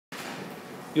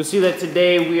You'll see that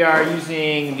today we are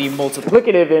using the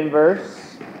multiplicative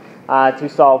inverse to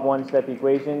solve one-step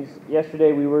equations.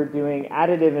 Yesterday we were doing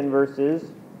additive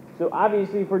inverses. So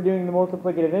obviously if we're doing the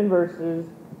multiplicative inverses,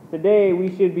 today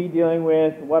we should be dealing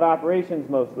with what operations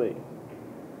mostly?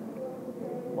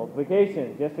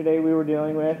 Multiplications. Yesterday we were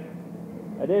dealing with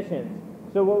additions.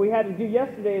 So what we had to do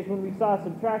yesterday is when we saw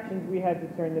subtractions, we had to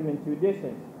turn them into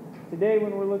additions. Today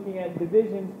when we're looking at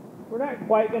divisions, we're not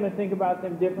quite going to think about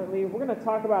them differently. We're going to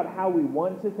talk about how we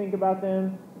want to think about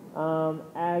them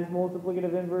as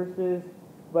multiplicative inverses,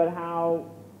 but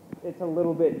how it's a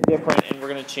little bit different, and we're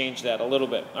going to change that a little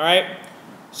bit. All right?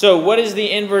 So what is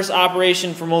the inverse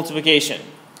operation for multiplication?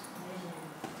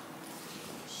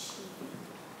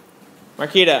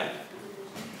 Marquita.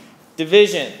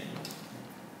 Division.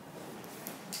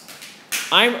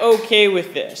 I'm okay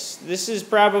with this. This is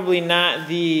probably not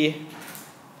the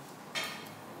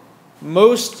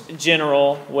most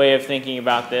general way of thinking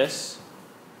about this.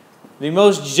 The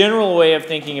most general way of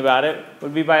thinking about it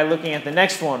would be by looking at the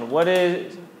next one. What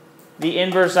is the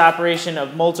inverse operation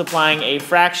of multiplying a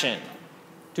fraction?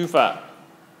 Tufa.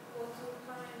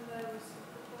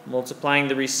 Multiplying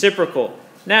the reciprocal.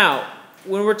 Now,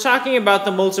 when we're talking about the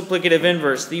multiplicative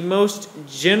inverse, the most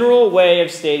general way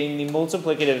of stating the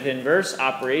multiplicative inverse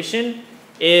operation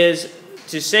is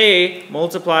to say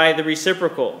multiply the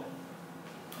reciprocal.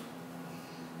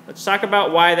 Let's talk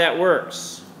about why that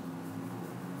works.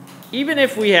 Even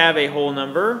if we have a whole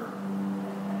number,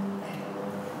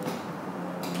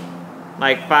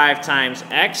 like 5 times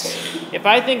x, if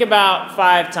I think about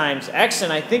 5 times x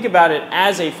and I think about it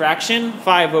as a fraction,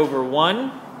 5 over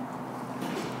 1,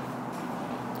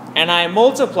 and I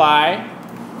multiply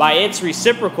by its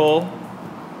reciprocal,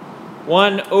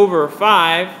 1 over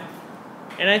 5,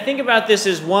 and I think about this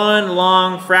as one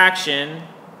long fraction.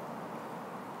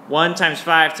 1 times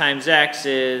 5 times x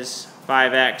is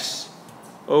 5x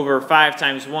over 5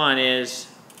 times 1 is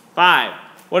 5.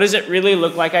 What does it really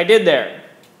look like I did there?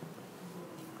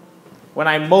 When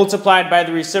I multiplied by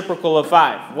the reciprocal of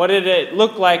 5. What did it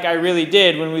look like I really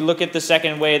did when we look at the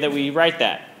second way that we write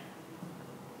that?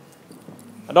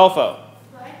 Adolfo.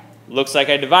 Looks like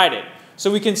I divided.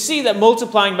 So we can see that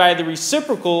multiplying by the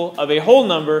reciprocal of a whole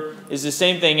number is the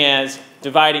same thing as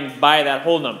dividing by that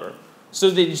whole number. So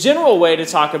the general way to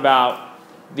talk about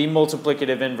the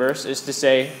multiplicative inverse is to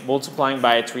say multiplying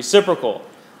by its reciprocal.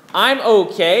 I'm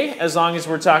okay, as long as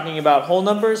we're talking about whole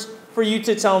numbers, for you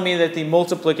to tell me that the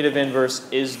multiplicative inverse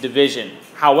is division.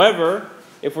 However,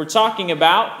 if we're talking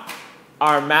about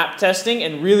our map testing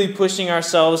and really pushing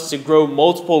ourselves to grow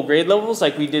multiple grade levels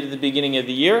like we did at the beginning of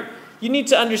the year, you need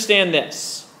to understand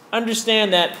this.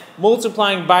 Understand that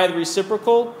multiplying by the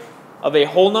reciprocal of a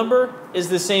whole number is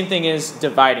the same thing as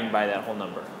dividing by that whole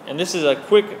number. And this is a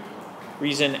quick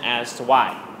reason as to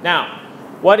why. Now,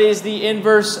 what is the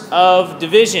inverse of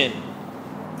division?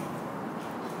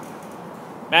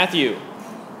 Matthew.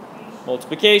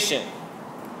 Multiplication.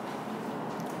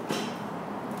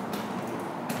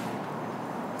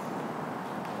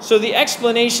 So the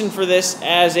explanation for this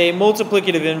as a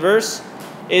multiplicative inverse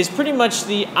is pretty much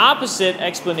the opposite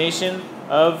explanation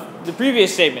of the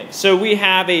previous statement. So we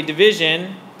have a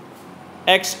division,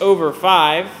 x over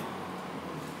 5.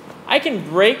 I can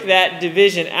break that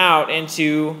division out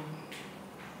into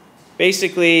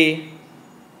basically,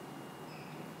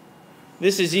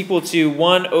 this is equal to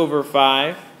 1 over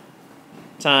 5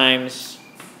 times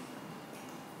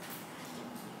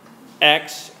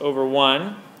x over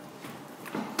 1.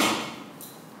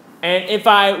 And if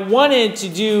I wanted to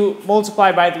do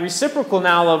multiply by the reciprocal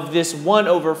now of this 1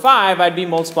 over 5, I'd be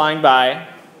multiplying by,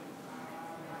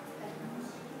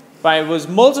 if I was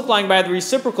multiplying by the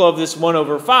reciprocal of this 1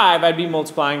 over 5, I'd be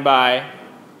multiplying by,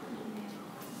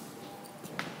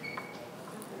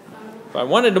 if I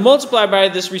wanted to multiply by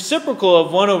this reciprocal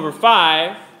of 1 over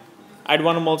 5, I'd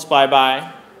want to multiply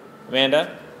by,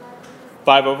 Amanda,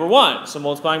 5 over 1, so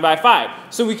multiplying by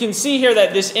 5. So we can see here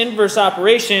that this inverse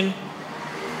operation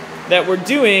that we're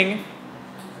doing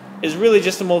is really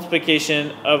just a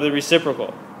multiplication of the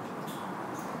reciprocal.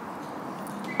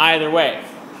 Either way.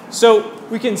 So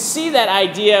we can see that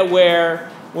idea where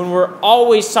when we're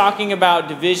always talking about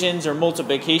divisions or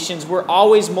multiplications, we're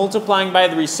always multiplying by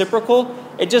the reciprocal.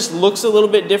 It just looks a little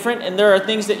bit different, and there are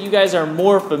things that you guys are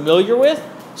more familiar with.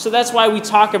 So that's why we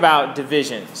talk about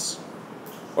divisions.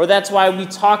 Or that's why we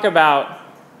talk about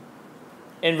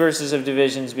inverses of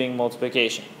divisions being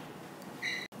multiplication.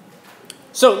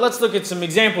 So let's look at some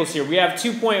examples here. We have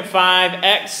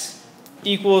 2.5x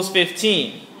equals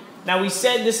 15. Now we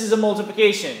said this is a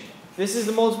multiplication. This is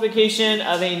the multiplication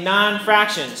of a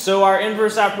non-fraction. So our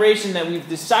inverse operation that we've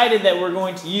decided that we're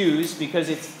going to use because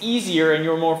it's easier and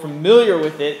you're more familiar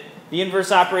with it, the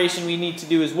inverse operation we need to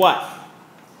do is what?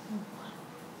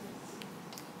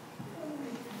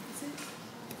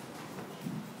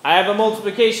 I have a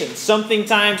multiplication, something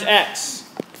times x.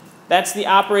 That's the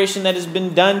operation that has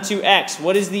been done to x.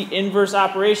 What is the inverse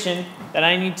operation that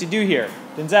I need to do here?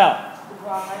 Denzel?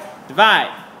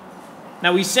 Divide.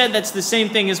 Now we said that's the same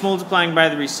thing as multiplying by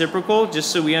the reciprocal,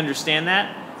 just so we understand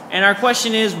that. And our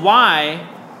question is, why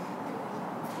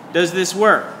does this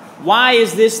work? Why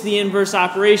is this the inverse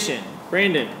operation?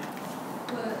 Brandon?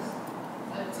 Because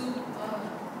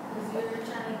you're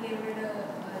trying to get rid of,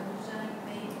 you're trying to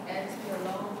make x be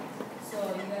alone, so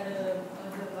you gotta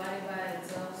divide it by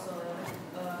itself, so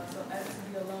x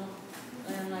be alone,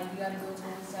 and like you gotta go to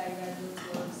one side, you gotta go to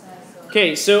the other side. So.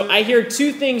 Okay, so I hear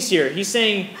two things here. He's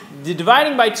saying the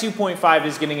dividing by 2.5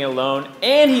 is getting it alone,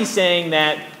 and he's saying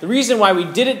that the reason why we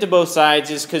did it to both sides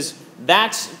is because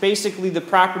that's basically the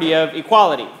property of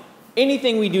equality.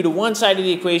 Anything we do to one side of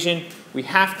the equation, we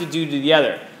have to do to the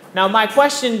other. Now, my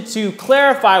question to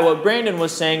clarify what Brandon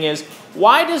was saying is,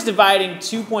 why does dividing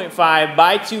 2.5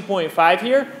 by 2.5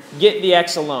 here get the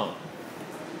x alone?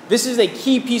 This is a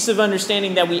key piece of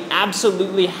understanding that we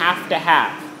absolutely have to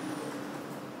have.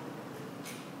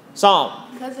 Psalm.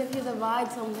 Because if you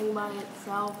divide something by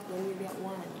itself, then you get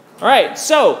 1. All right,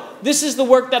 so this is the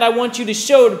work that I want you to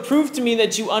show to prove to me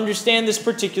that you understand this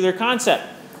particular concept.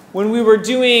 When we were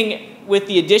doing with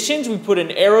the additions, we put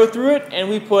an arrow through it and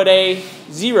we put a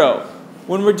 0.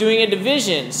 When we're doing a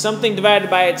division, something divided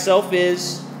by itself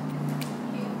is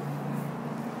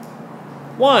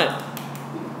 1.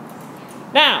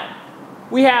 Now,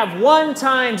 we have 1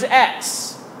 times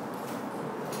x.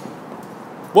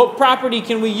 What property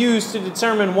can we use to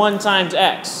determine 1 times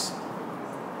x?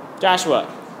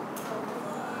 Joshua.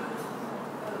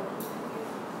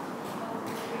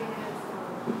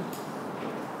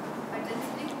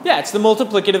 Yeah, it's the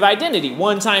multiplicative identity,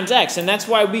 1 times x. And that's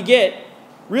why we get,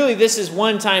 really this is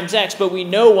 1 times x, but we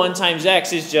know 1 times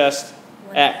x is just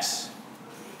x.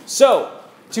 So,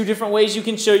 2 different ways you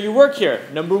can show your work here.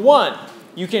 Number 1,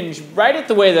 you can write it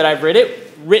the way that I've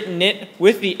written it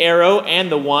with the arrow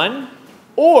and the 1.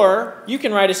 Or you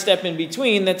can write a step in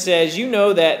between that says, you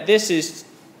know that this is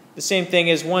the same thing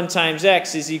as 1 times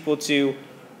x is equal to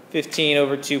 15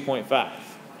 over 2.5.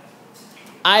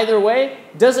 Either way,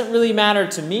 doesn't really matter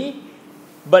to me,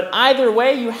 but either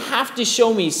way, you have to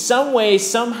show me some way,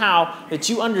 somehow, that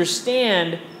you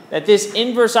understand that this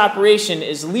inverse operation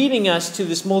is leading us to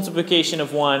this multiplication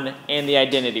of 1 and the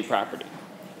identity property.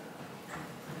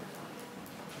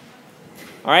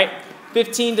 All right,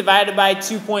 15 divided by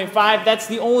 2.5, that's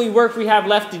the only work we have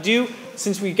left to do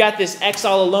since we've got this x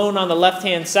all alone on the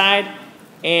left-hand side.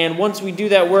 And once we do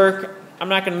that work, I'm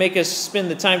not going to make us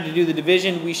spend the time to do the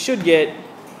division. We should get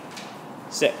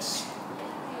 6.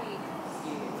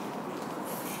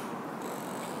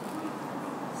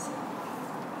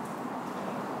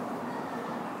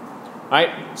 All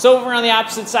right, so over on the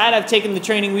opposite side, I've taken the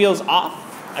training wheels off.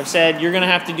 I've said you're going to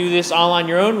have to do this all on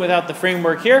your own without the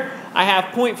framework here. I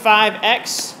have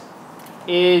 0.5x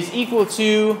is equal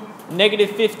to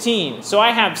negative 15. So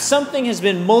I have something has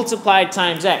been multiplied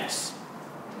times x.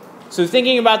 So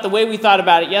thinking about the way we thought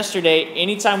about it yesterday,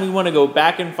 anytime we want to go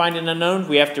back and find an unknown,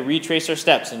 we have to retrace our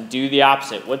steps and do the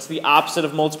opposite. What's the opposite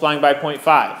of multiplying by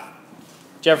 0.5?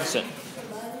 Jefferson.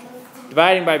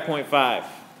 Dividing by 0.5.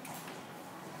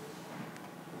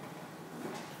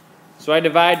 So I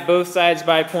divide both sides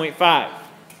by 0.5.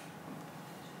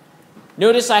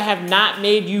 Notice I have not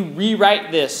made you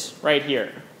rewrite this right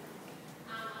here.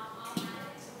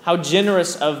 How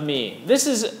generous of me. This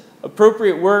is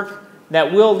appropriate work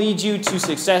that will lead you to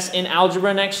success in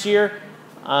algebra next year.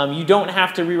 You don't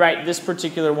have to rewrite this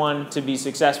particular one to be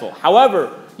successful.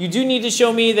 However, you do need to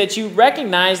show me that you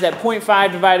recognize that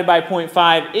 0.5 divided by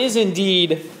 0.5 is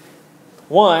indeed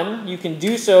 1. You can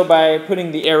do so by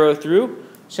putting the arrow through,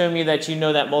 showing me that you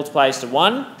know that multiplies to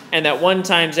 1, and that 1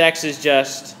 times x is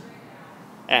just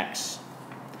x.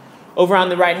 Over on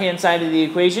the right-hand side of the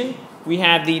equation, we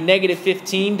have the negative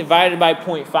 15 divided by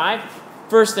 0.5.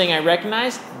 First thing I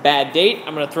recognize, bad date.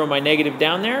 I'm going to throw my negative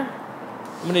down there.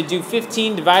 I'm going to do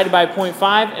 15 divided by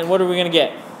 0.5, and what are we going to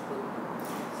get?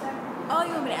 Oh,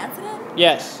 you want me to answer that?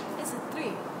 Yes. It's a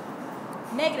 3.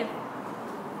 Negative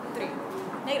 3.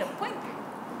 Negative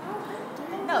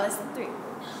 0.3. No, it's a 3.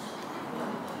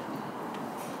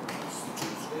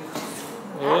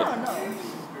 I don't know.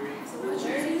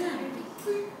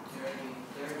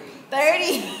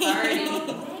 30.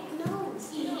 30.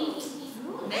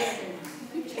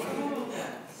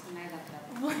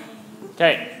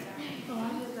 Okay.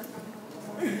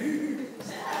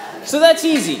 So that's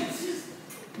easy.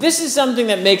 This is something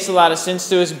that makes a lot of sense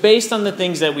to us based on the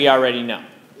things that we already know.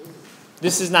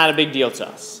 This is not a big deal to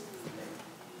us.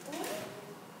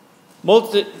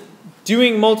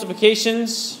 Doing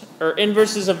multiplications or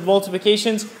inverses of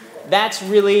multiplications, that's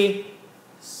really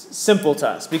simple to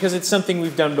us because it's something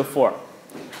we've done before.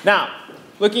 Now,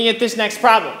 looking at this next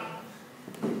problem.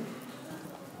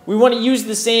 We want to use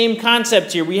the same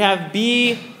concept here. We have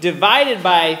b divided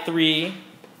by 3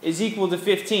 is equal to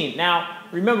 15. Now,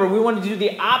 remember, we want to do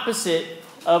the opposite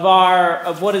of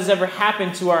what has ever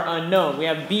happened to our unknown. We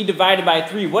have b divided by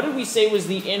 3. What did we say was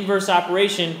the inverse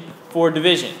operation for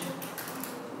division?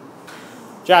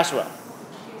 Joshua.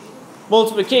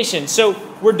 Multiplication. So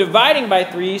we're dividing by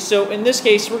 3. So in this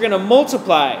case, we're going to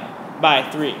multiply by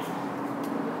 3.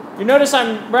 You notice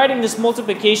I'm writing this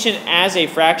multiplication as a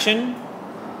fraction.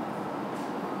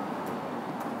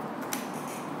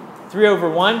 3 over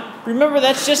 1. Remember,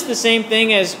 that's just the same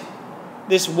thing as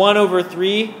this 1 over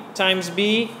 3 times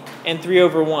b and 3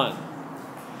 over 1.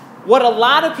 What a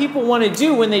lot of people want to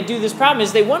do when they do this problem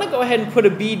is they want to go ahead and put a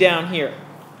b down here.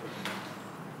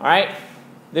 All right?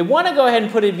 They want to go ahead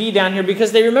and put a b down here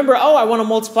because they remember, oh, I want to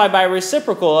multiply by a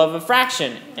reciprocal of a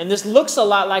fraction. And this looks a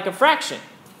lot like a fraction.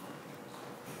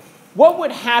 What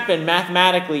would happen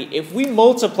mathematically if we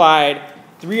multiplied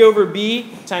 3 over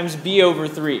b times b over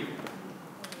 3?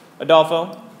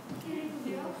 Adolfo?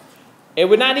 It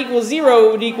would not equal 0,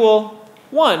 it would equal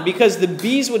 1 because the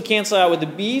b's would cancel out with the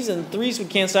b's and the 3's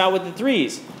would cancel out with the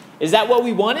 3's. Is that what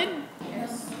we wanted?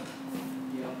 Yes.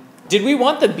 Did we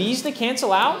want the b's to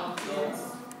cancel out?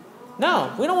 Yes.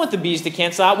 No, we don't want the b's to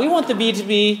cancel out. We want the b to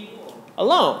be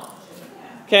alone.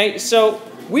 Okay, so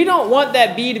we don't want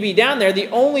that b to be down there. The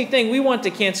only thing we want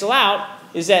to cancel out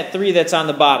is that 3 that's on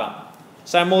the bottom.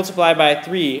 So I multiply by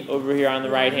 3 over here on the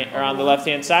right hand or on the left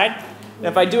hand side. And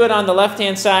if I do it on the left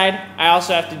hand side, I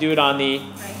also have to do it on the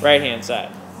right hand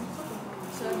side.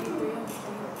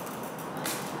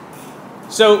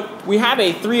 So we have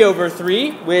a 3 over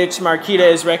 3, which Marquita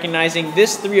is recognizing.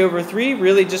 This 3 over 3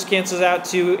 really just cancels out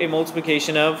to a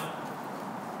multiplication of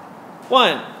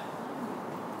 1.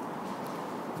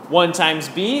 1 times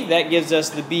b, that gives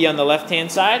us the b on the left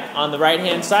hand side. On the right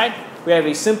hand side, we have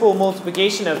a simple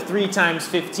multiplication of 3 times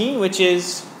 15, which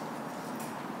is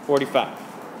 45.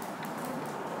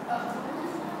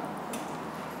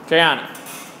 Triana.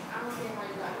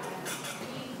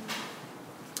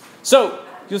 So,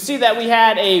 you'll see that we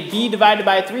had a b divided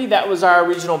by 3. That was our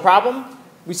original problem.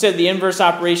 We said the inverse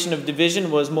operation of division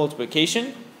was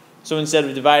multiplication. So instead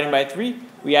of dividing by 3,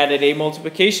 we added a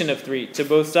multiplication of 3 to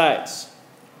both sides.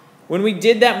 When we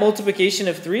did that multiplication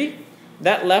of 3,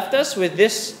 that left us with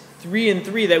this 3 and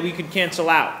 3 that we could cancel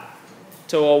out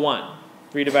to a 1.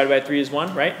 3 divided by 3 is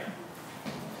 1, right?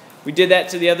 We did that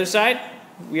to the other side.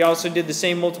 We also did the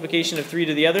same multiplication of 3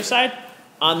 to the other side.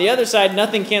 On the other side,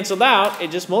 nothing canceled out. It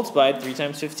just multiplied 3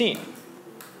 times 15.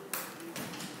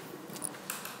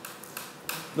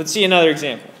 Let's see another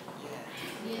example.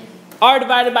 R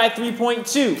divided by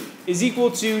 3.2 is equal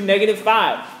to negative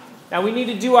 5. Now we need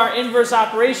to do our inverse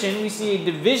operation. We see a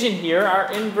division here.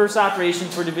 Our inverse operation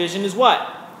for division is what?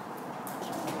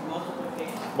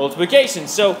 Multiplication.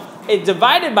 So it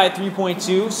divided by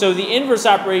 3.2. So the inverse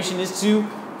operation is to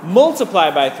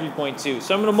multiply by 3.2.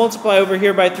 So I'm going to multiply over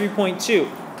here by 3.2.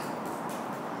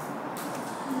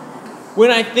 When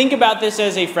I think about this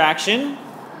as a fraction,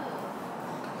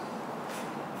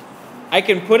 I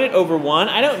can put it over 1.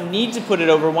 I don't need to put it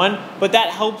over 1, but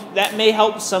that may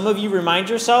help some of you remind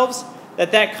yourselves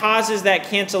that causes that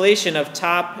cancellation of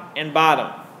top and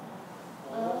bottom.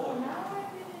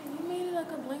 You made it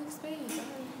like a blank space.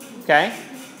 Okay?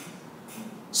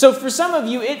 So for some of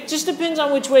you, it just depends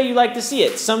on which way you like to see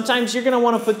it. Sometimes you're going to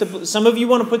want to put some of you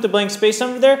want to put the blank space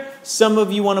under there. Some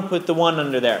of you want to put the 1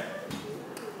 under there.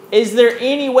 Is there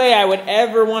any way I would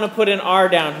ever want to put an R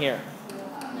down here?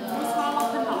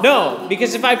 No,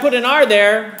 because if I put an R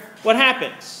there, what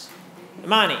happens?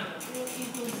 Imani.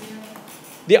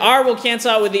 The R will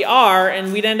cancel out with the R,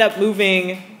 and we'd end up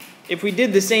moving, if we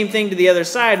did the same thing to the other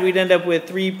side, we'd end up with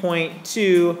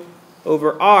 3.2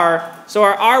 over R. So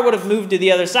our R would have moved to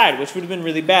the other side, which would have been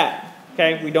really bad.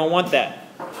 Okay, we don't want that.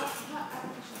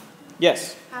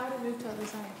 Yes? How would it move to the other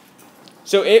side?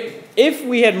 So if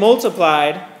we had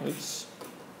multiplied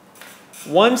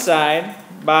one side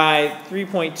by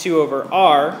 3.2 over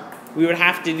R, we would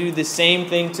have to do the same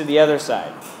thing to the other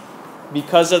side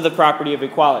because of the property of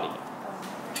equality.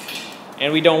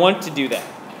 And we don't want to do that.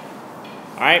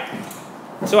 All right?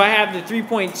 So I have the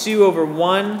 3.2 over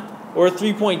 1 or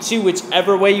 3.2,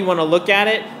 whichever way you want to look at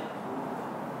it.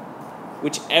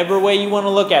 Whichever way you want to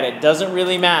look at it, doesn't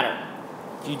really matter.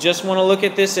 If you just want to look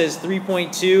at this as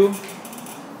 3.2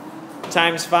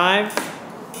 times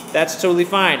 5, that's totally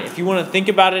fine. If you want to think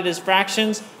about it as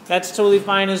fractions, that's totally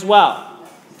fine as well.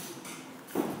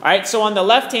 All right, so on the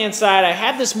left-hand side, I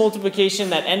had this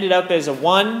multiplication that ended up as a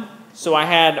 1. So I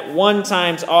had 1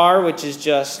 times r, which is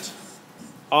just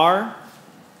r,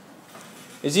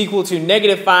 is equal to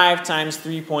negative 5 times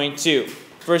 3.2.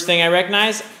 First thing I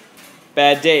recognize,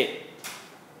 bad date.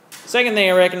 Second thing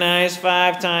I recognize,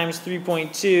 5 times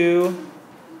 3.2.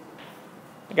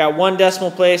 I got 1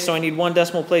 decimal place, so I need 1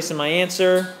 decimal place in my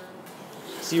answer.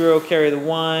 0, carry the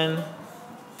 1.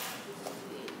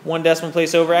 1 decimal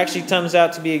place over actually comes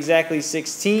out to be exactly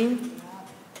 16.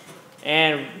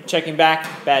 And checking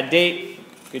back, bad date,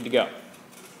 good to go.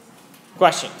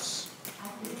 Questions?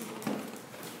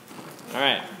 All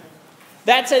right.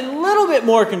 That's a little bit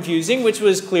more confusing, which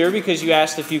was clear because you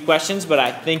asked a few questions, but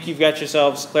I think you've got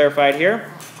yourselves clarified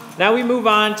here. Now we move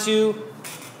on to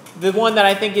the one that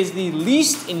I think is the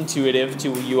least intuitive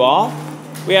to you all.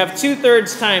 We have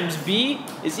 2/3 times b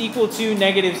is equal to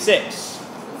negative 6.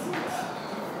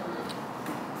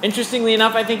 Interestingly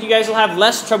enough, I think you guys will have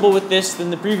less trouble with this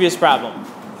than the previous problem.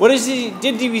 What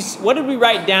did we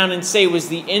write down and say was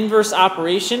the inverse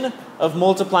operation of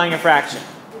multiplying a fraction?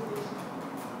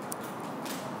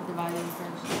 Dividing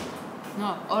fraction.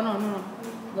 No. Oh no.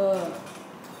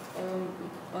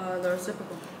 The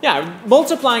reciprocal. Yeah,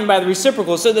 multiplying by the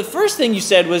reciprocal. So the first thing you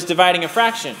said was dividing a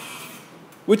fraction,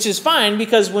 which is fine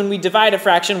because when we divide a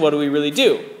fraction, what do we really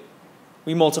do?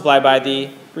 We multiply by the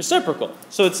reciprocal.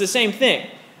 So it's the same thing.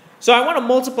 So I want to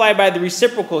multiply by the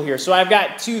reciprocal here. So I've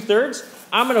got 2/3.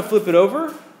 I'm going to flip it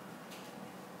over.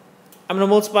 I'm going to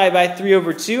multiply by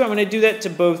 3/2. I'm going to do that to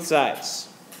both sides.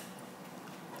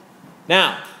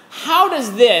 Now, how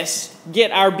does this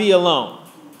get our b alone?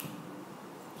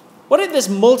 What did this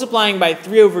multiplying by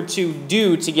 3/2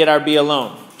 do to get our b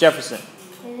alone? Jefferson.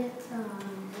 It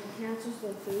cancels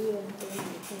the 3 and 3.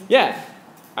 Yeah.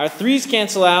 Our 3's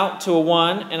cancel out to a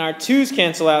 1, and our 2's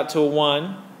cancel out to a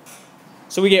 1.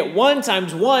 So we get 1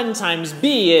 times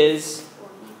b is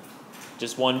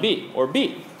just 1b, or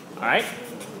b. All right?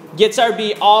 Gets our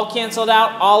b all canceled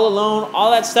out, all alone,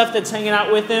 all that stuff that's hanging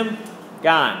out with him,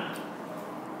 gone.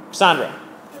 Sandra.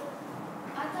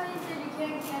 I thought you said you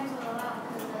can't cancel it out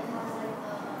because it has like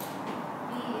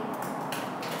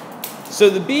the b. So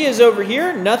the b is over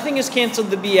here. Nothing has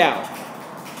canceled the b out.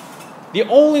 The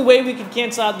only way we could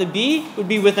cancel out the b would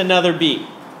be with another b.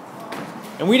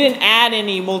 And we didn't add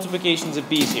any multiplications of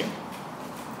b's here.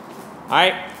 All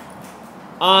right?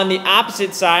 On the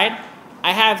opposite side,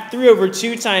 I have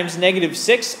 3/2 times negative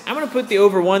 6. I'm going to put the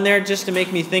over 1 there just to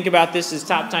make me think about this as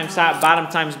top times top, bottom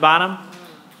times bottom.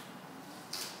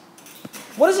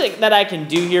 What is it that I can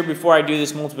do here before I do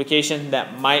this multiplication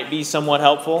that might be somewhat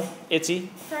helpful? Itzy?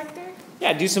 Factor?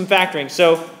 Yeah, do some factoring.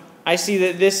 So I see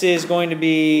that this is going to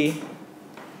be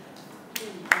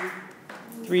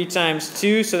 3 times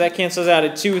 2, so that cancels out a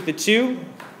 2 with a 2.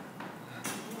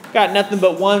 Got nothing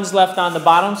but 1's left on the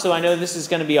bottom, so I know this is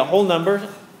going to be a whole number.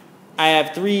 I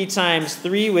have 3 times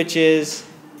 3, which is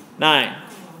 9.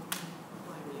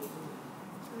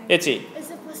 Itzy. It's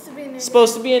supposed to be negative.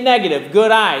 Supposed to be a negative.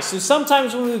 Good eye. So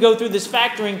sometimes when we go through this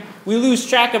factoring, we lose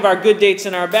track of our good dates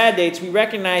and our bad dates. We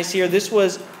recognize here this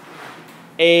was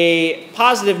a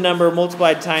positive number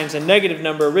multiplied times a negative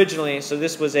number originally, so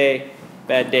this was a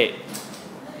bad date.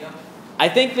 I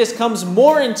think this comes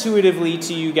more intuitively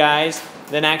to you guys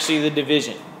than actually the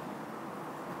division.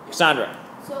 Sandra.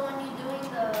 So when you're doing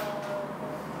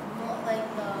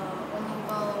when you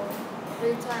go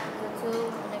 3 times the 2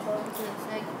 and it goes to the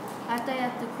 6, I thought you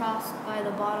have to cross by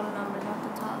the bottom number, not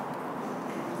the top.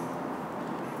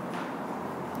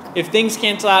 If things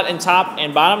cancel out in top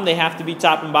and bottom, they have to be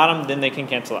top and bottom, then they can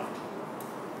cancel out.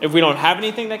 If we don't have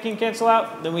anything that can cancel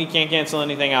out, then we can't cancel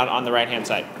anything out on the right-hand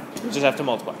side. We just have to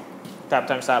multiply. Top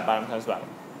times top, bottom times bottom.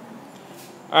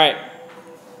 All right.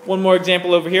 One more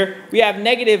example over here. We have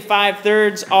negative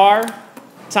 5/3 r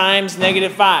times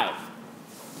negative 5.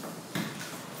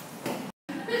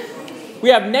 We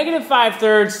have negative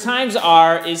 5/3 times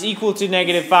r is equal to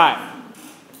negative 5.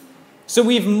 So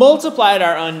we've multiplied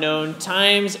our unknown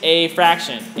times a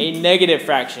fraction, a negative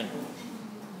fraction.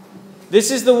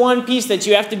 This is the one piece that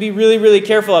you have to be really, really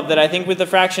careful of that I think with the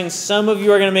fractions some of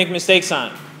you are going to make mistakes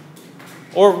on.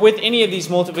 Or with any of these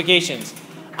multiplications.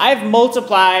 I've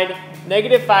multiplied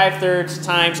negative 5/3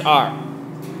 times r.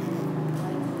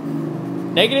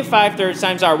 Negative 5/3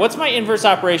 times r. What's my inverse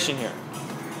operation here?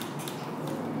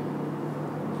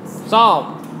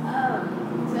 Solve.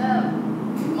 So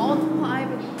multiply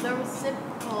with the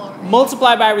reciprocal.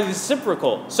 multiply by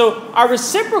reciprocal. So our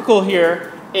reciprocal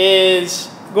here is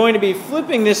going to be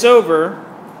flipping this over,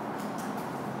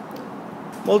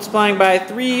 multiplying by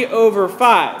 3 over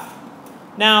 5.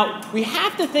 Now, we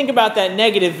have to think about that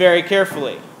negative very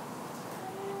carefully.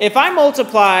 If I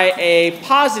multiply a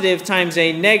positive times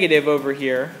a negative over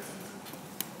here,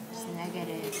 It's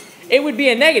negative. it would be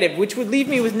a negative, which would leave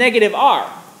me with negative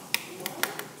r.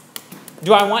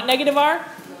 Do I want negative r?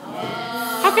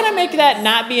 How can I make that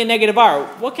not be a negative r?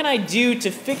 What can I do to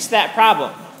fix that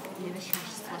problem?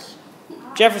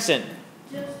 Jefferson.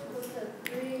 Just with the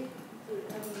 3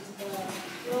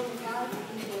 over 5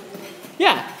 equals it.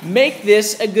 Yeah, make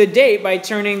this a good date by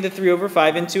turning the 3 over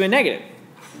 5 into a negative.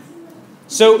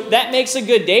 So that makes a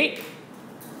good date.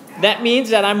 That means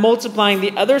that I'm multiplying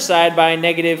the other side by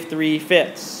negative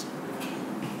 3/5.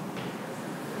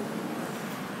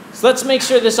 So let's make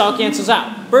sure this all cancels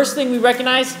out. First thing we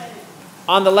recognize,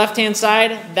 on the left-hand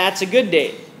side, that's a good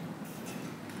date.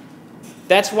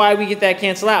 That's why we get that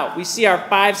cancel out. We see our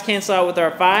 5s cancel out with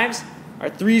our 5s. Our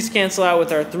 3s cancel out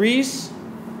with our 3s.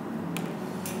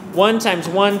 1 times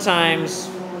 1 times,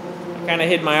 I kind of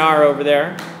hid my r over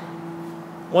there.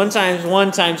 1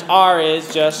 times r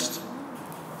is just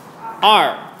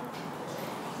r.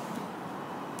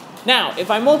 Now, if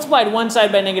I multiplied one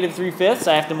side by negative 3/5,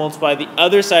 I have to multiply the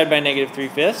other side by negative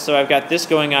 3/5. So I've got this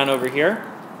going on over here.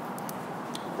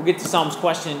 We'll get to Psalm's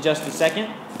question in just a second.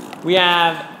 We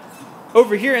have,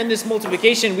 over here in this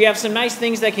multiplication, we have some nice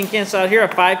things that can cancel out here. A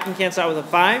 5 can cancel out with a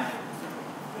 5,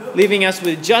 leaving us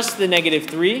with just the negative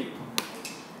 3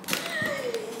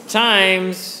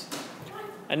 times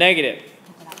a negative.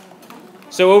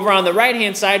 So over on the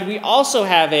right-hand side, we also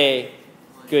have a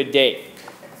good date.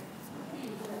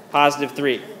 Positive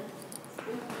 3.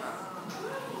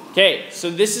 Okay, so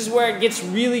this is where it gets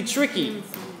really tricky.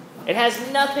 It has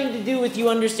nothing to do with you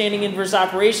understanding inverse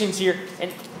operations here,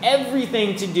 and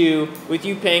everything to do with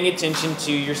you paying attention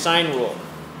to your sign rule.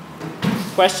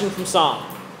 Question from Psalm.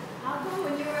 How come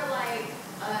when you were like,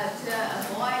 to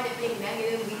avoid it being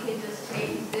negative, we can just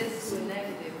change this to a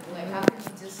negative? Like, how could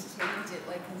you just change it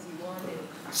like because you wanted?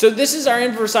 So this is our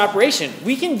inverse operation.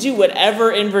 We can do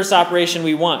whatever inverse operation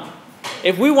we want.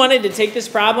 If we wanted to take this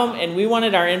problem and we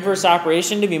wanted our inverse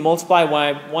operation to be multiplied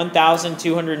by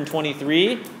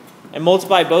 1,223 and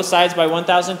multiply both sides by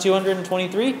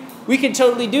 1,223, we could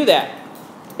totally do that.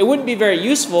 It wouldn't be very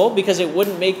useful because it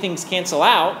wouldn't make things cancel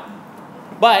out,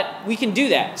 but we can do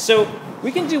that. So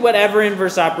we can do whatever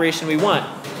inverse operation we want.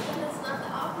 But it's not the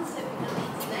opposite because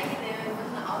it's negative. It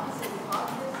wasn't the opposite of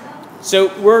positive stuff. So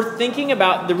we're thinking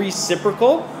about the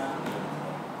reciprocal.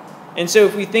 And so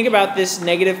if we think about this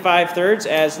negative 5/3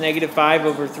 as negative 5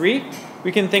 over 3,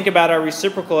 we can think about our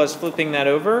reciprocal as flipping that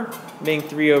over, being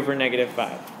 3 over negative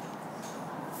 5.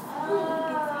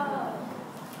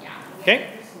 Okay?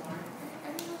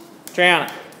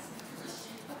 Triana.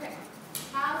 Okay.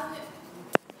 How is it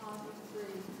positive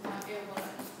 3 not able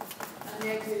a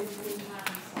negative 3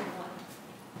 times 1?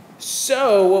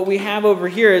 So what we have over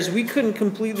here is we couldn't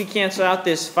completely cancel out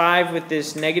this 5 with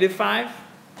this negative 5.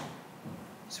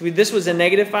 So this was a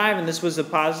negative 5 and this was a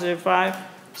positive 5.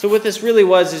 So what this really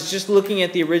was is just looking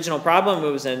at the original problem, it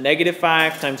was a negative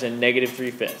 5 times a negative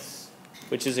 3/5,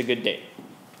 which is a good date,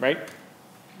 right?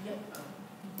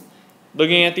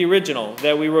 Looking at the original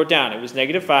that we wrote down, it was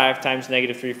negative 5 times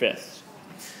negative 3/5.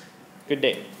 Good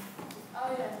date.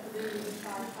 Oh,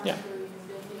 yeah. Yeah.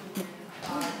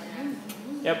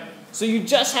 Yep. So you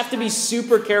just have to be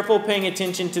super careful paying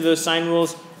attention to those sign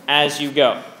rules as you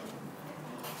go.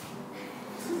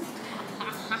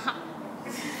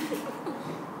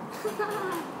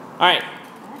 All right.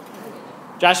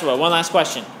 Joshua, one last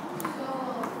question.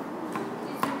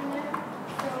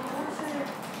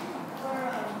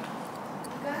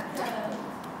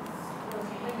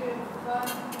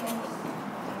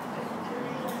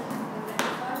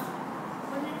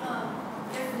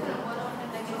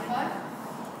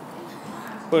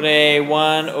 Put a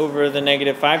 1 over the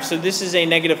negative 5. So this is a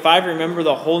negative 5. Remember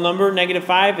the whole number, negative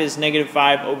 5, is negative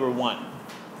 5 over 1.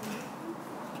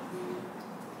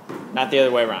 Not the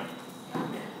other way around.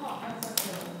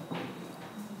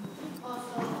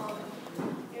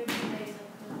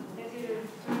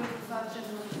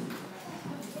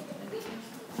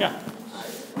 Yeah.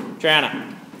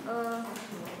 Triana.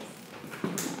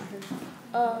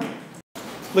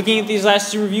 Looking at these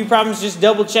last 2 review problems, just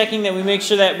double checking that we make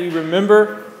sure that we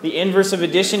remember the inverse of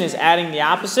addition is adding the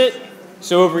opposite.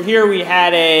 So over here we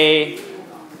had a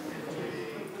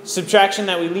subtraction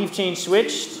that we leave change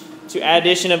switched to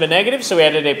addition of a negative. So we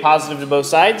added a positive to both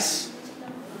sides.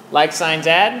 Like signs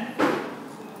add.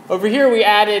 Over here we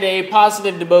added a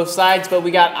positive to both sides, but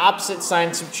we got opposite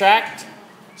sign subtract.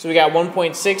 So we got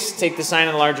 1.6, take the sign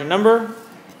of the larger number,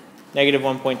 negative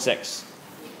 1.6.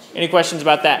 Any questions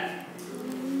about that?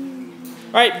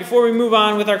 All right, before we move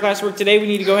on with our classwork today, we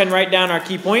need to go ahead and write down our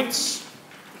key points.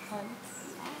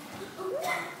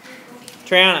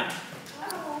 Triana. Key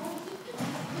point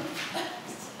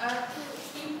is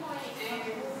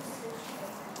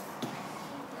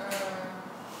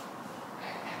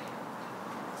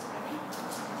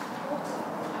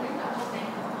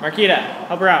Marquita,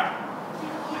 help her out.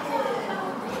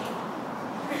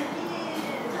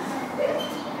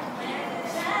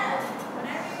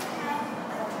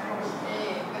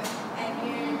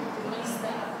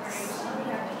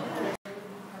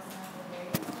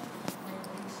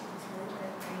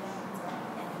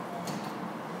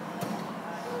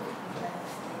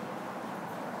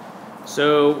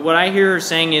 So what I hear her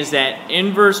saying is that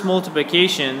inverse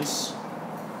multiplications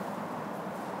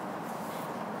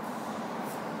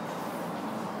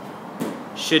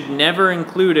should never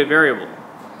include a variable.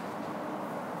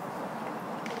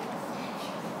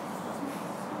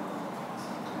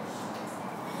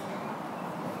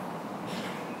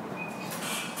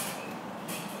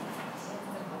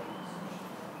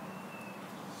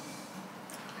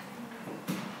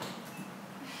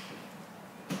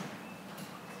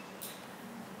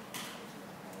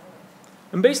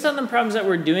 And based on the problems that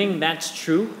we're doing, that's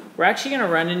true. We're actually going to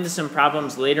run into some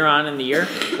problems later on in the year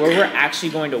where we're actually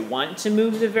going to want to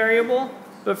move the variable.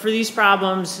 But for these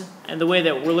problems and the way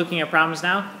that we're looking at problems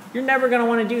now, you're never going to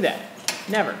want to do that.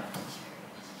 Never.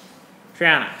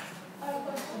 Triana. I have a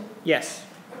question. Yes.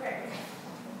 Okay.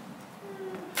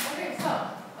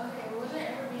 Will there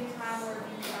ever be a time where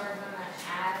we are gonna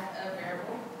add a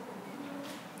variable?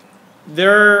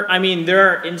 There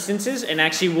are instances, and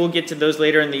actually we'll get to those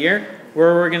later in the year,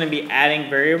 where we're going to be adding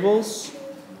variables,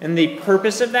 and the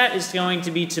purpose of that is going to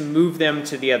be to move them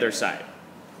to the other side.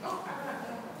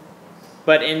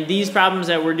 But in these problems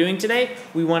that we're doing today,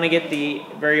 we want to get the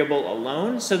variable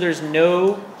alone, so there's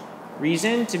no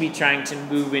reason to be trying to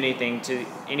move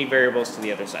any variables to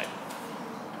the other side.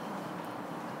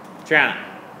 Triana,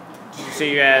 did you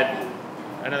say you had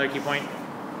another key point?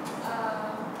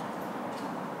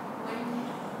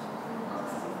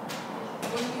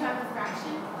 When you have a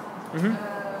fraction,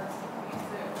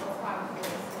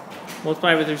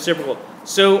 Multiply with reciprocal.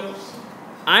 So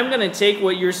I'm going to take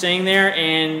what you're saying there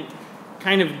and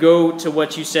kind of go to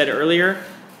what you said earlier.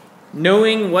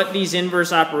 Knowing what these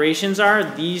inverse operations are,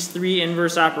 these three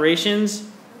inverse operations,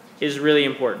 is really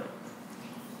important.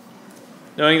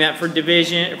 Knowing that for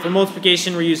division, for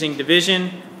multiplication, we're using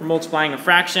division. For multiplying a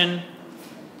fraction,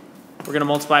 we're going to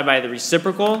multiply by the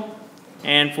reciprocal.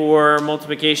 And for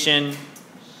multiplication,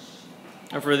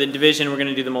 or for the division, we're going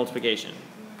to do the multiplication.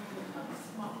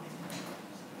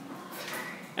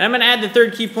 And I'm going to add the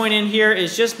third key point in here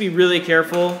is just be really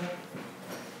careful.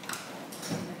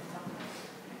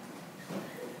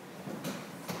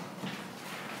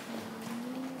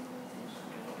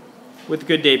 With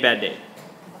good date, bad date.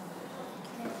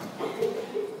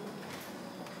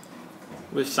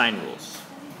 With sign rules.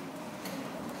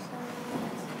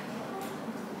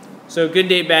 So good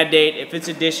date, bad date, if it's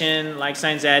addition, like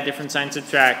signs add, different signs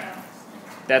subtract,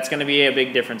 that's going to be a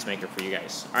big difference maker for you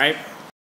guys. All right?